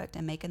am perfect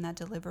in making that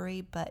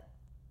delivery, but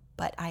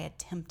I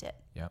attempt it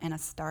and I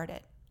start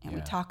it, and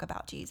we talk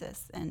about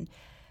Jesus. And,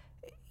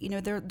 you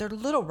know, they're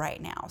little right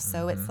now.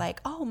 So it's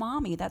like, oh,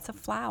 mommy, that's a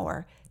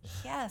flower.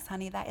 Yes,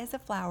 honey, that is a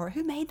flower.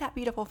 Who made that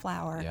beautiful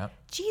flower?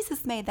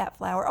 Jesus made that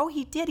flower. Oh,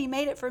 he did. He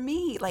made it for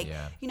me. Like,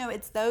 you know,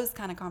 it's those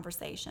kind of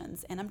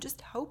conversations. And I'm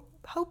just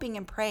hoping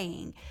and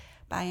praying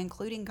by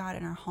including God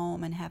in our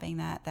home and having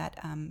that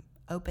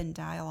open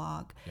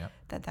dialogue,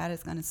 that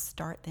is going to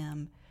start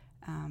them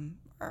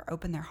or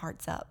open their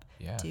hearts up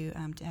to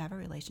have a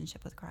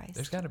relationship with Christ.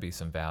 There's got to be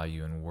some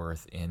value and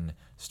worth in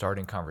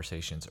starting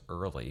conversations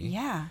early.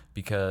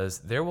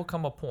 Because there will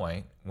come a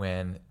point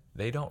when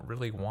they don't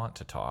really want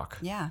to talk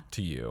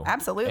to you.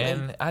 Absolutely.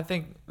 And I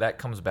think that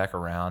comes back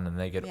around, and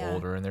they get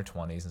older in their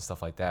 20s and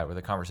stuff like that, where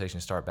the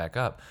conversations start back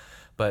up.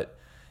 But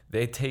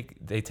they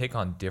take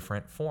on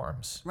different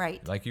forms.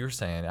 Like you were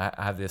saying, I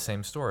have the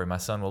same story. My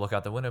son will look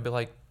out the window and be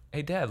like,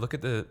 hey, Dad, look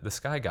at the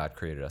sky God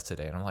created us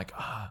today. And I'm like,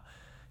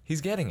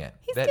 he's getting it.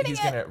 He's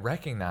going to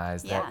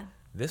recognize that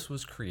this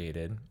was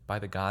created by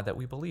the God that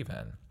we believe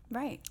in.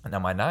 Now,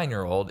 my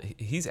 9-year-old,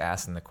 he's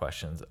asking the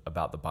questions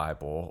about the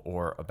Bible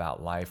or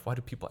about life. Why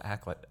do people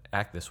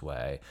act this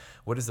way?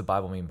 What does the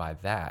Bible mean by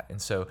that? And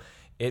so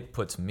it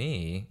puts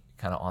me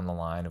kind of on the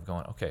line of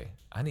going, okay,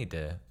 I need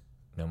to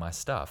know my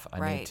stuff.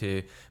 I need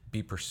to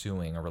be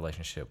pursuing a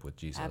relationship with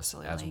Jesus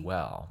as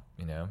well,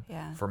 you know,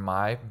 for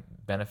my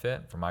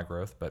benefit, for my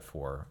growth, but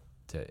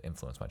to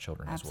influence my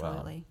children as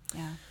well.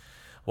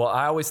 Well,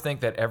 I always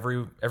think that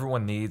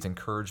everyone needs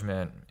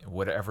encouragement,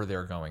 whatever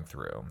they're going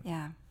through.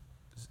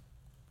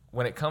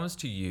 When it comes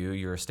to you,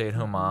 you're a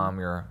stay-at-home mom,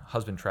 your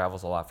husband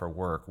travels a lot for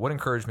work. What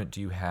encouragement do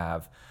you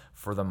have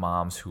for the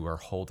moms who are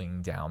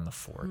holding down the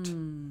fort?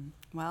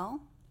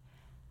 Well,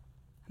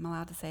 I'm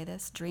allowed to say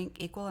this: drink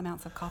equal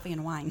amounts of coffee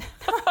and wine.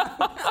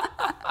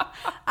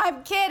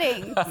 I'm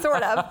kidding.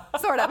 Sort of.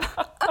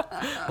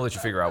 We'll let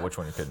you figure out which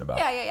one you're kidding about.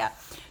 Yeah.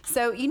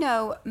 So,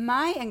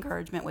 my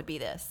encouragement would be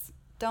this.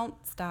 Don't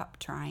stop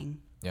trying.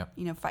 Yeah.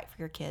 Fight for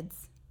your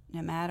kids,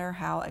 no matter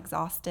how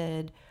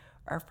exhausted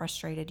or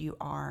frustrated you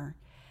are.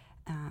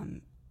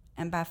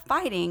 And by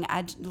fighting,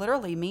 I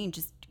literally mean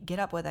just get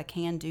up with a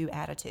can-do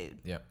attitude.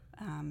 Yep.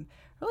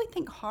 Really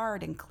think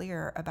hard and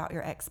clear about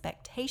your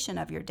expectation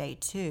of your day,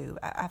 too.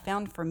 I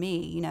found for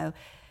me,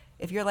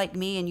 if you're like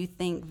me and you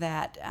think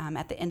that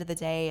at the end of the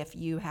day, if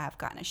you have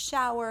gotten a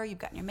shower, you've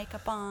gotten your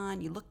makeup on,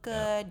 you look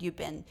good, you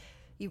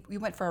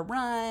went for a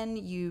run,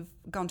 you've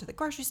gone to the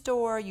grocery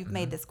store, you've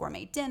made this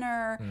gourmet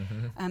dinner,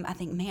 I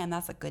think, man,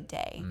 that's a good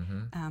day.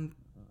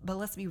 But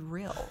let's be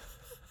real.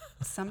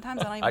 Sometimes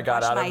I don't even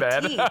brush my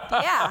teeth.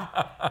 Yeah.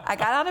 I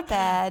got out of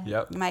bed.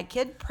 Yep. My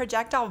kid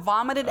projectile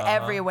vomited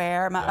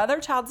everywhere. My other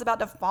child's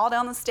about to fall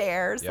down the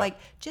stairs. Yep.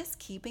 Just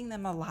keeping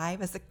them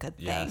alive is a good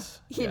thing.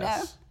 Yes. You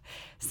know?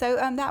 So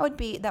that would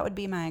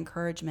be my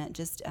encouragement.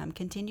 Just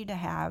continue to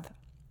have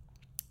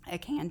a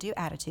can-do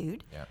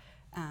attitude. Yep.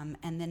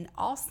 And then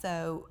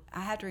also,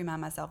 I have to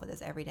remind myself of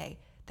this every day.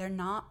 They're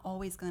not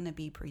always going to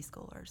be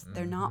preschoolers.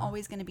 They're not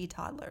always going to be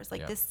toddlers.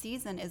 This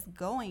season is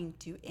going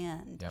to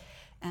end. Yep.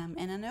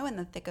 And I know in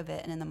the thick of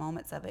it and in the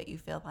moments of it, you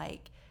feel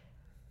like,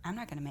 I'm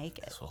not going to make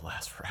it. This will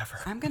last forever.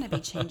 I'm going to be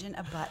changing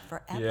a butt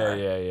forever.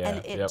 Yeah.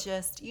 And it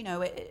just,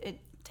 it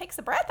takes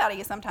the breath out of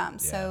you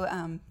sometimes.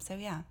 Yeah. So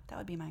that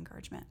would be my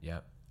encouragement.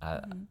 Yep.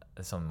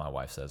 That's something my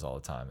wife says all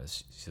the time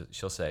is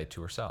she'll say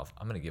to herself,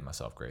 I'm going to give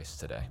myself grace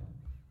today.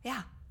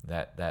 Yeah.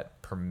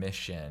 That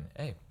permission.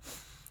 Hey,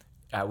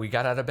 we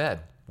got out of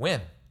bed.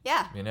 Win.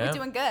 Yeah. We're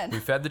doing good. We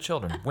fed the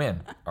children.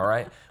 Win. All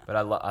right. But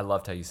I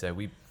loved how you said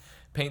we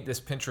paint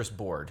this Pinterest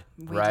board,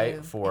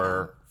 right?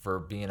 For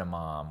being a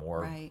mom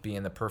or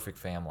being the perfect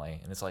family.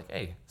 And it's like,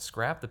 hey,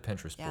 scrap the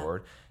Pinterest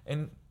board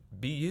and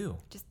be you.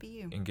 Just be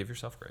you. And give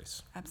yourself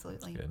grace.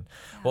 Absolutely. That's good.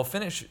 Yeah.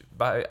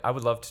 Well, I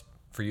would love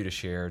for you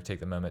to take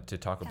the moment to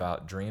talk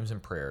about dreams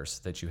and prayers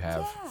that you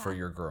have for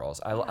your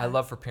girls. I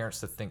love for parents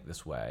to think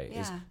this way,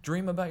 is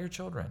dream about your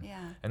children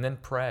and then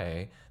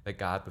pray that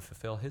God would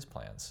fulfill his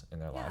plans in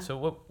their lives. So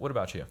what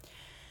about you?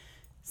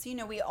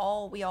 So, we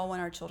all want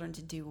our children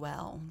to do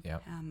well.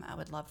 Yep. I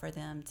would love for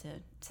them to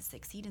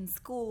succeed in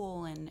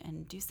school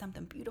and do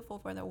something beautiful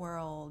for the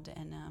world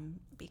and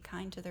be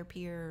kind to their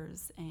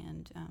peers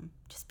and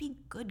just be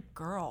good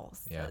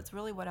girls. Yeah. So it's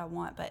really what I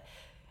want. But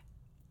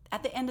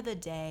at the end of the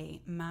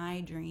day,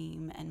 my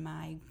dream and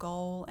my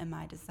goal and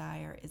my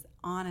desire is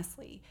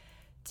honestly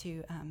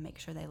to make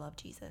sure they love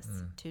Jesus,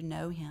 to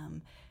know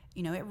him.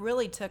 It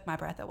really took my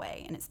breath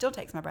away, and it still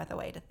takes my breath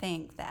away to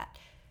think that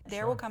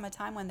there will come a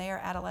time when they are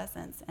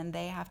adolescents and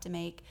they have to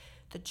make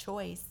the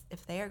choice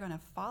if they are going to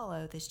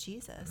follow this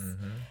Jesus.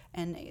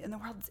 And the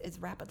world is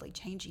rapidly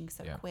changing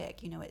so quick.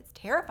 It's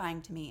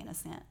terrifying to me in a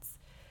sense.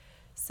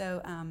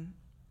 So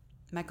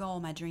my goal,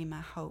 my dream,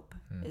 my hope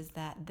is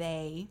that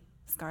they,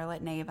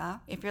 Scarlett and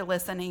Ava, if you're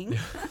listening,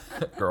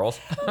 girls,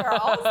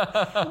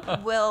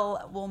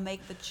 will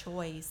make the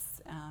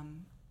choice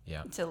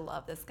to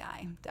love this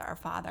guy, our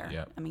Father.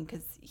 Yep. I mean,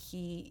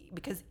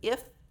 because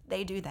if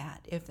they do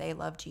that, if they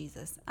love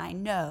Jesus, I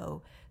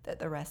know that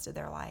the rest of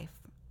their life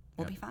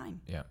will be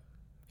fine.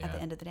 At the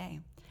end of the day.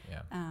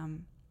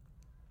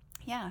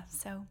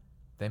 So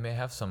they may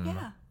have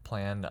some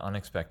planned,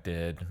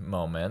 unexpected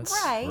moments,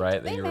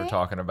 right? That you were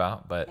talking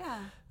about, but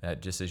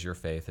that just as your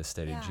faith has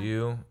steadied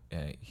you,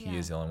 he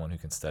is the only one who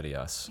can steady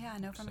us. Yeah, I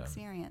know from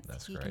experience.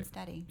 That's he great. can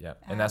steady.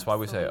 And that's why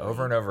we say it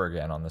over and over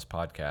again on this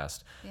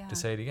podcast to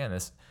say it again.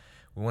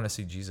 We want to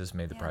see Jesus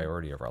made the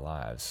priority of our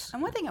lives.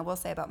 And one thing I will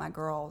say about my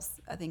girls,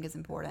 I think is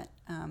important.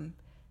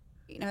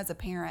 As a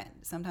parent,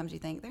 sometimes you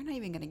think they're not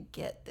even going to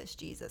get this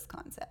Jesus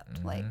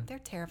concept. Like, they're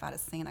terrified of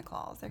Santa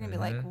Claus. They're going to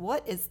be like,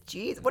 what is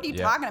Jesus? What are you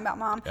talking about,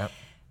 Mom?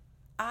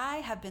 I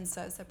have been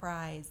so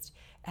surprised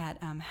at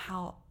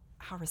how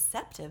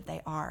receptive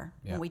they are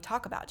when we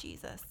talk about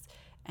Jesus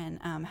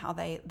and how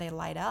they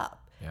light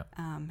up.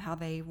 How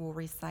they will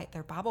recite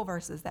their Bible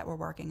verses that we're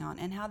working on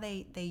and how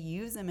they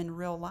use them in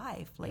real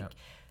life.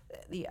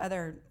 The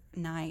other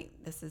night,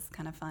 this is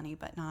kind of funny,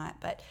 but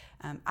not. But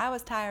I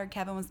was tired.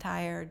 Kevin was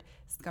tired.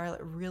 Scarlett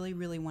really,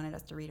 really wanted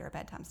us to read her a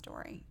bedtime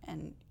story.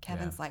 And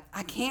Kevin's like,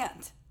 I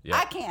can't.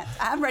 I can't.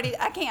 I'm ready.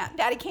 I can't.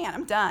 Daddy can't.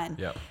 I'm done.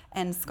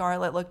 And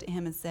Scarlett looked at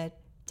him and said,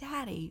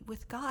 Daddy,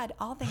 with God,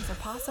 all things are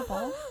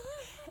possible.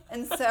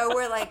 And so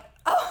we're like,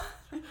 oh.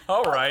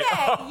 All right. Okay,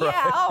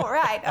 all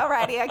right. all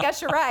righty. I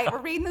guess you're right.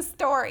 We're reading the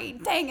story.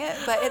 Dang it.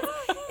 But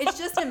it's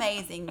just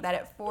amazing that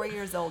at 4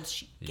 years old,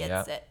 she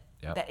gets it.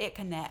 That it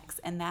connects,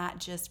 and that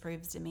just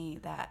proves to me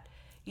that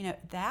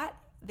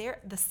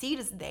the seed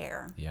is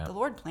there. The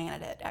Lord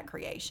planted it at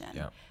creation.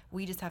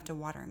 We just have to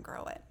water and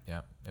grow it.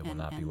 It will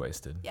not be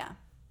wasted.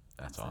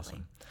 That's absolutely.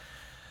 awesome.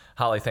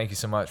 Holly, thank you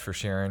so much for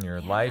sharing your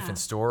life and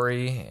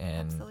story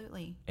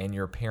and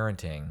your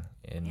parenting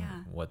and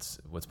what's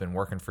been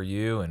working for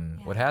you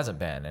and what hasn't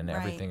been and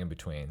everything in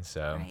between.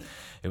 So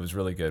it was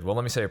really good. Well,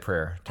 let me say a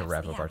prayer to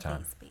wrap up our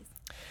time. Please.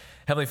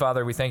 Heavenly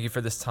Father, we thank you for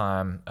this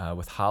time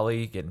with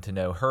Holly, getting to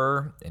know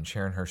her and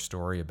sharing her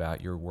story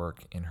about your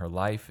work in her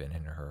life and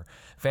in her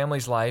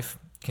family's life.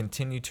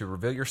 Continue to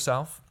reveal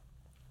yourself,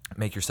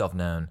 make yourself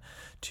known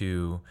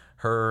to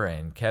her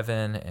and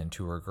Kevin and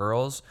to her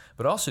girls,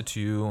 but also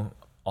to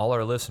all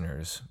our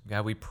listeners.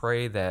 God, we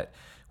pray that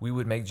we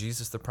would make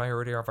Jesus the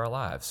priority of our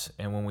lives.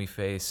 And when we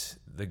face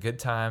the good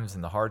times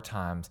and the hard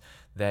times,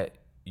 that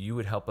you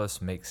would help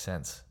us make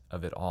sense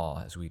of it all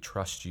as we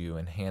trust you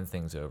and hand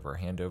things over,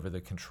 hand over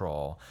the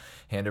control,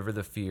 hand over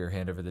the fear,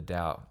 hand over the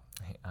doubt,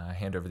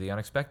 hand over the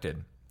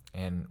unexpected,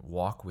 and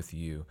walk with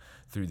you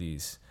through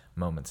these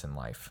moments in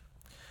life.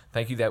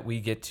 Thank you that we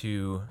get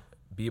to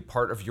be a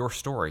part of your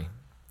story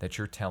that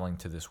you're telling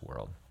to this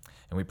world.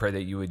 And we pray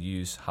that you would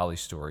use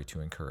Holly's story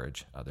to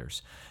encourage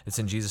others. It's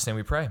in Jesus' name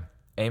we pray.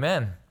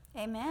 Amen.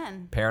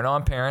 Amen. Parent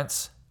on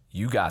Parents,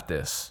 you got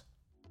this.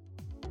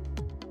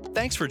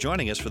 Thanks for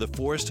joining us for the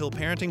Forest Hill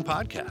Parenting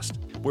Podcast,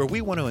 where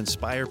we want to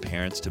inspire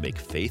parents to make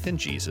faith in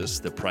Jesus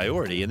the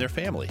priority in their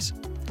families.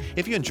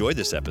 If you enjoyed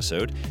this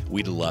episode,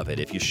 we'd love it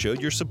if you showed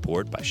your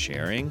support by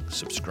sharing,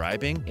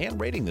 subscribing, and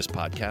rating this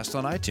podcast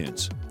on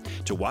iTunes.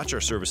 To watch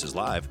our services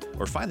live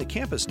or find the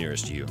campus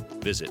nearest you,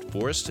 visit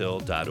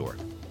foresthill.org.